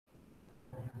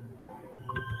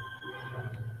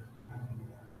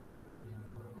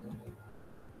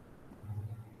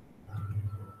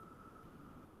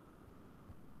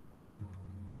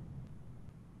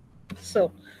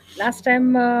So last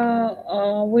time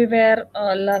we were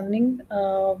learning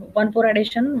 1,4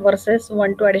 addition versus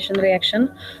 1,2 addition reaction,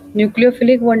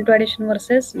 nucleophilic 1,2 addition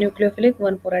versus nucleophilic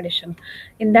 1,4 addition.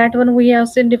 In that one, we have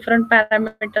seen different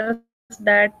parameters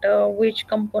that which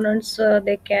components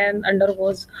they can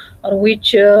undergoes, or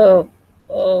which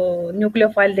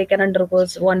nucleophile they can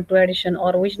undergoes 1,2 addition,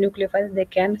 or which nucleophiles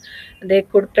they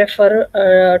could prefer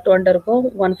to undergo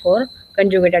 1,4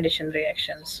 conjugate addition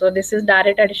reaction. So this is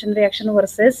direct addition reaction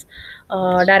versus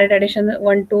direct addition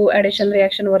 1,2 addition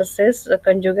reaction versus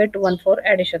conjugate 1,4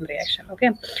 addition reaction. Okay,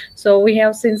 so we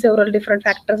have seen several different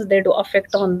factors they do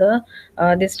affect on the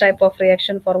this type of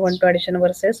reaction for 1,2 addition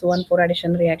versus 1,4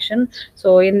 addition reaction.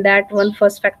 So in that one,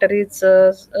 first factor is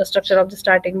structure of the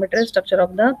starting material, structure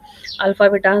of the alpha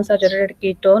beta unsaturated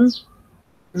ketone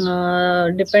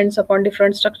depends upon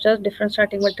different structures, different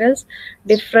starting materials,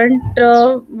 different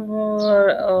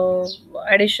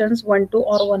additions, 1,2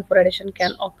 or 1,4 addition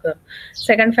can occur.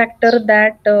 Second factor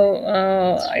that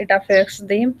it affects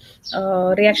the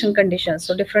reaction conditions.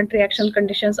 So different reaction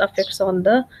conditions affects on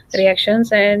the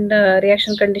reactions, and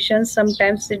reaction conditions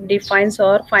sometimes it defines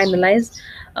or finalize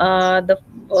the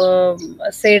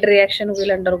said reaction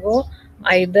will undergo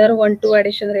either 1,2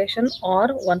 addition reaction or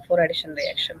 1,4 addition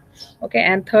reaction. Okay,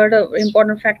 and third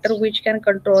important factor which can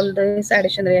control this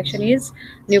addition reaction is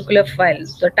nucleophile,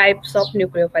 the types of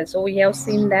nucleophile. So we have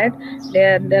seen that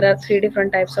there are three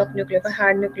different types of nucleophile: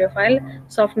 hard nucleophile,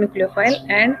 soft nucleophile,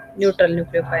 and neutral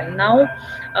nucleophile. Now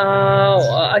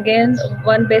again,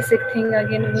 one basic thing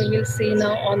again we will see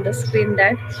now on the screen,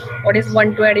 that what is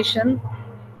 1,2 addition.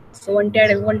 So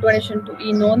 1,2 addition to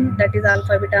enone, that is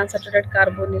alpha beta unsaturated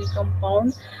carbonyl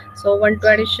compound. So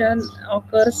 1,2 addition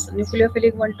occurs,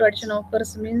 nucleophilic 1,2 addition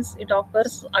occurs means it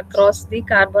occurs across the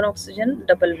carbon oxygen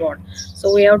double bond.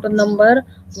 So we have to number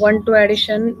 1,2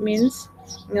 addition means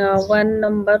one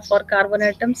number for carbon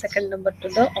atom, second number to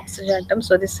the oxygen atom.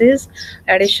 So this is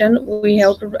addition. We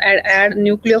have to add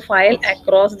nucleophile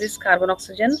across this carbon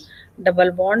oxygen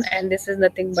double bond, and this is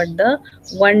nothing but the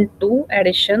 1,2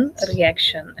 addition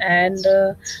reaction. And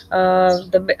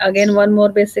again, one more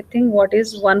basic thing, what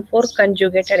is 1,4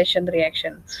 conjugate addition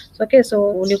reaction. So okay,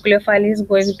 so nucleophile is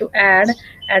going to add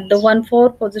at the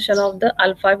 1,4 position of the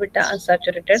alpha beta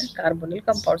unsaturated carbonyl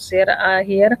compounds.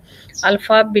 Here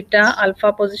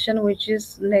alpha position, which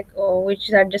is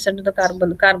adjacent to the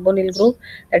carbonyl group,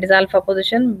 that is alpha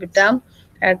position. Beta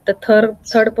at the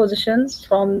third position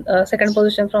from second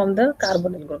position from the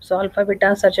carbonyl group. So alpha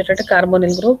beta saturated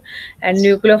carbonyl group, and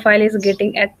nucleophile is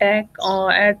getting attacked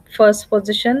at first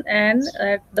position and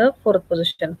at the fourth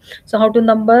position. So how to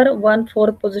number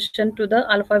 1/4 position to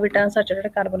the alpha beta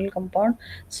saturated carbonyl compound?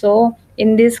 So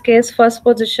in this case, first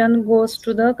position goes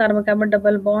to the carbon-carbon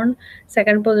double bond,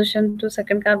 second position to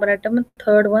second carbon atom,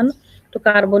 third one to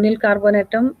carbonyl carbon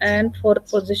atom, and fourth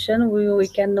position we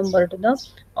can number to the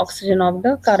oxygen of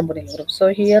the carbonyl group. So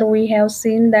here we have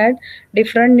seen that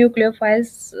different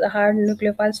nucleophiles, hard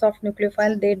nucleophile, soft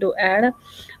nucleophile, they do add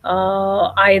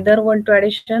either 1,2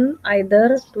 addition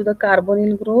either to the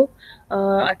carbonyl group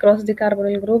across the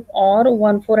carbonyl group, or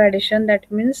 1,4 addition. That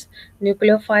means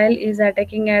nucleophile is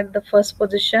attacking at the first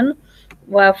position.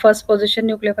 First position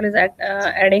nucleophile is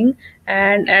adding,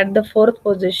 and at the fourth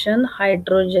position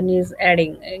hydrogen is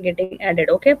getting added.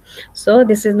 Okay, so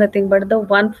this is nothing but the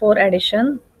 1,4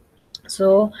 addition.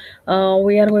 So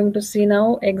we are going to see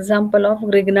now example of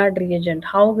Grignard reagent,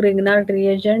 how Grignard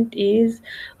reagent is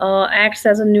acts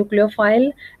as a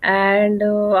nucleophile, and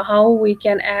how we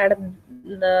can add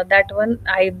that one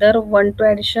either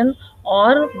 1,2 addition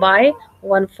or by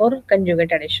 1,4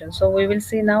 conjugate addition. So we will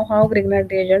see now how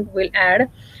Grignard reagent will add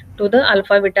to the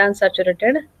alpha beta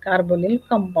unsaturated carbonyl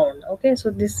compound. Okay, so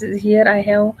this is, here I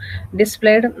have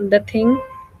displayed the thing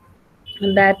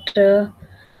that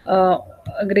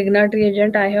Grignard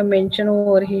reagent I have mentioned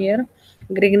over here.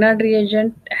 Grignard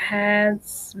reagent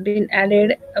has been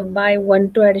added by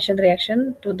 1,2 addition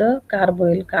reaction to the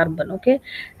carbonyl carbon. Okay,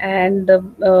 and the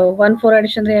 1,4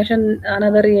 addition reaction,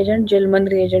 another reagent, Gilman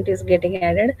reagent, is getting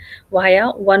added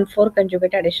via 1,4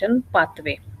 conjugate addition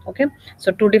pathway. Okay,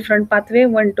 so two different pathway: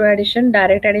 1,2 addition,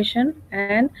 direct addition,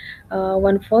 and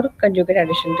 1,4 conjugate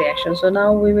addition reaction. So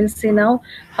now we will see now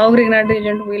how Grignard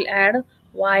reagent will add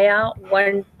via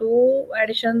 1,2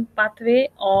 addition pathway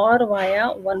or via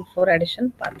 1,4 addition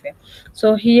pathway.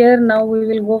 So here now we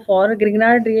will go for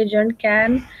Grignard reagent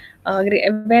can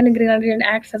when Grignard reagent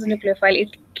acts as a nucleophile,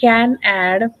 it can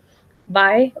add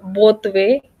by both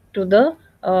way to the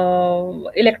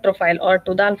electrophile or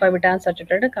to the alpha beta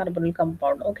unsaturated carbonyl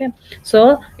compound. Okay,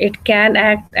 so it can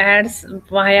adds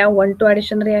via 1,2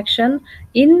 addition reaction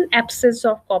in absence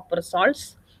of copper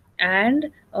salts,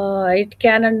 and it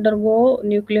can undergo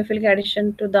nucleophilic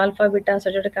addition to the alpha beta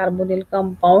unsaturated carbonyl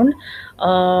compound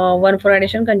 1,4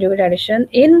 addition, conjugate addition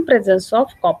in presence of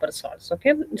copper salts.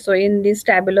 Okay, so in this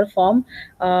tabular form,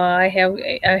 I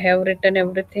have written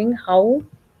everything, how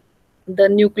the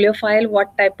nucleophile,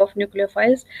 what type of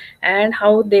nucleophiles, and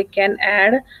how they can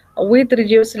add with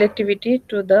reduced selectivity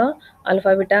to the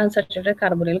alpha beta unsaturated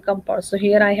carbonyl compound. So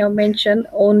here I have mentioned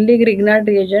only Grignard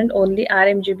reagent, only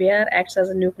RMGBr acts as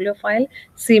a nucleophile,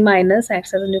 C minus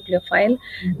acts as a nucleophile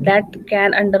that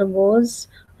can undergoes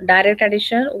direct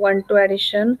addition, 1,2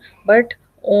 addition, but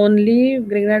only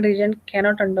Grignard reagent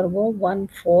cannot undergo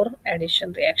 1,4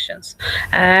 addition reactions.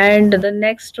 And the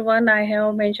next one I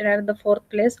have mentioned at the fourth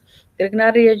place,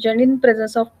 Grignard reagent in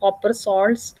presence of copper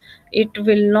salts, it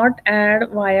will not add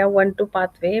via 1,2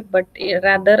 pathway, but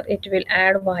rather it will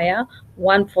add via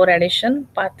 1,4 addition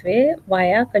pathway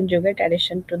via conjugate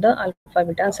addition to the alpha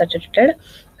beta unsaturated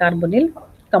carbonyl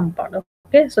compound.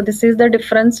 Okay, so this is the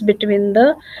difference between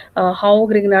the how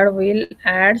Grignard will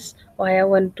adds via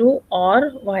 1,2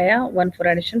 or via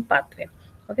 1,4 addition pathway.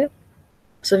 Okay,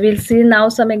 so we'll see now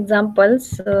some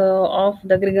examples of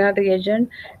the Grignard reagent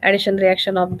addition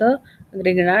reaction of the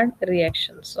Grignard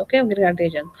reactions. Okay, Grignard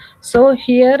reagent. So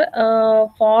here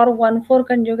for 1,4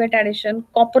 conjugate addition,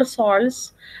 copper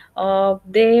salts,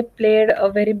 they played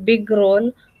a very big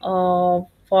role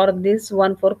for this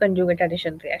 1,4 conjugate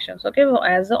addition reactions. Okay,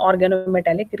 as an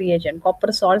organometallic reagent,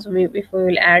 copper salts, if we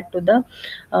will add to the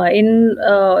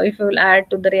if we will add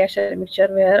to the reaction mixture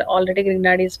where already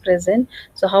Grignard is present,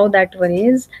 so how that one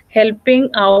is helping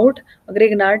out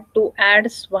Grignard to add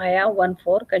via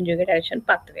 1,4 conjugate addition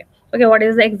pathway. Okay, what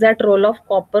is the exact role of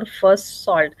copper first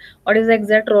salt? What is the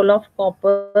exact role of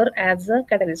copper as a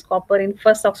catalyst? Copper in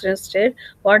first oxidation state,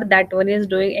 what that one is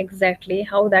doing exactly,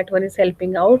 how that one is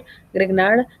helping out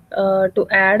Grignard to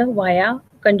add via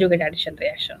conjugate addition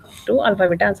reaction to alpha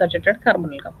beta unsaturated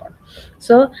carbonyl compound.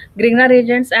 So Grignard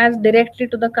reagents adds directly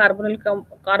to the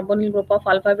carbonyl group of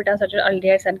alpha beta unsaturated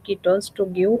aldehydes and ketones to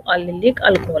give allylic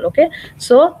alcohol. Okay,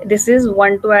 so this is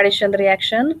 1,2 addition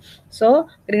reaction. So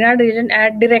Grignard reagent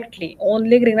add directly,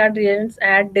 only Grignard reagents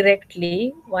add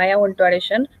directly via 1,2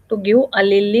 addition to give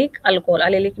allylic alcohol.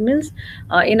 Allylic means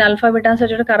in alpha beta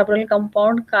unsaturated carbonyl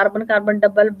compound, carbon carbon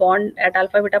double bond at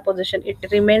alpha beta position, it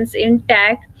remains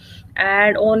intact,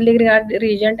 and only Grignard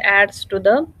reagent adds to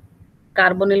the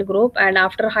carbonyl group, and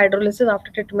after hydrolysis,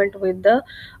 after treatment with the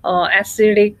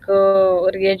acidic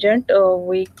reagent,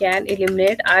 we can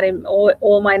eliminate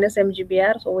O minus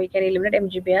MgBr, so we can eliminate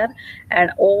MgBr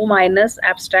and O minus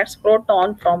abstracts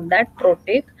proton from that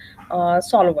protic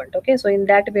solvent. Okay, so in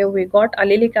that way we got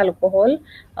allylic alcohol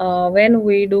when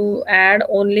we do add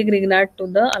only Grignard to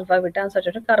the alpha beta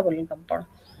unsaturated carbonyl compound.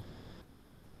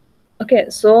 Okay,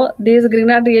 so these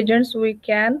Grignard reagents we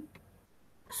can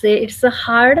say it's a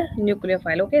hard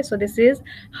nucleophile. Okay, so this is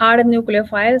hard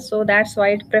nucleophile, so that's why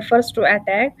it prefers to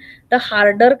attack the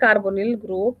harder carbonyl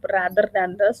group rather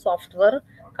than the softer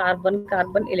carbon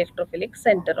carbon electrophilic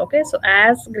center. Okay, so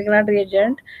as Grignard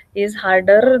reagent is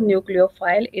harder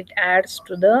nucleophile, it adds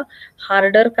to the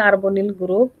harder carbonyl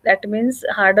group. That means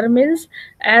harder means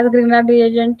as Grignard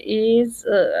reagent is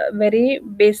very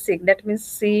basic, that means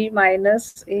C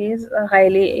minus is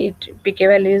highly, it pK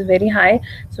value is very high,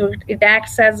 so it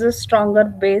acts as a stronger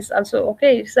base also.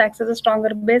 Okay, it acts as a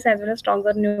stronger base as well as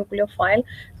stronger nucleophile,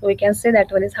 so we can say that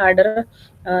one is harder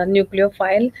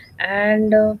nucleophile.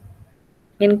 And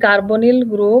in carbonyl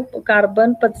group,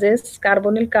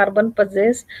 carbonyl carbon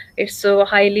possess, it's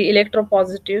highly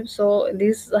electropositive, so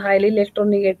this highly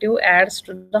electronegative adds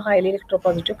to the highly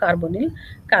electropositive carbonyl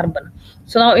carbon.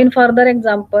 So now in further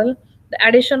example, the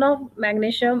addition of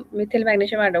magnesium, methyl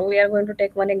magnesium atom, we are going to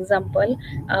take one example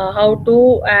how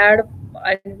to add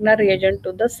Grignard reagent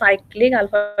to the cyclic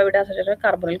alpha beta unsaturated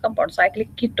carbonyl compound,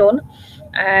 cyclic ketone,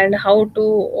 and how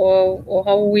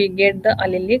we get the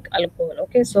allylic alcohol.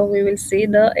 Okay, so we will see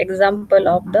the example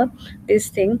of the this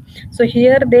thing. So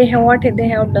here they have what they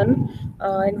have done.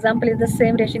 Example is the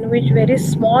same reaction in which very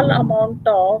small amount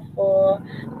of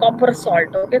copper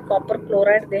salt, okay, copper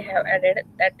chloride they have added,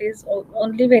 that is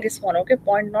only very small, okay,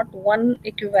 point not one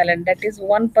equivalent, that is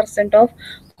 1% of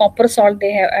copper salt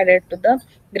they have added to the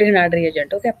Grignard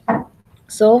reagent. Okay,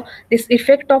 so this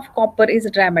effect of copper is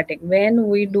dramatic when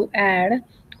we do add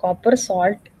copper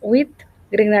salt with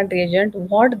Grignard reagent.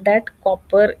 What that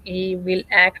copper will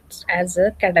act as a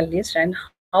catalyst, and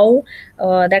how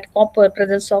that copper,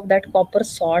 presence of that copper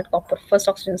salt, copper first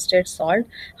oxygen state salt,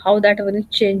 how that one is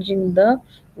changing the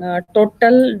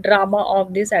total drama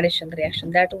of this addition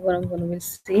reaction. That one will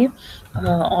see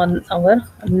on our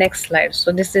next slide.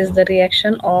 So this is the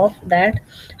reaction of that,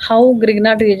 how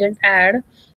Grignard reagent add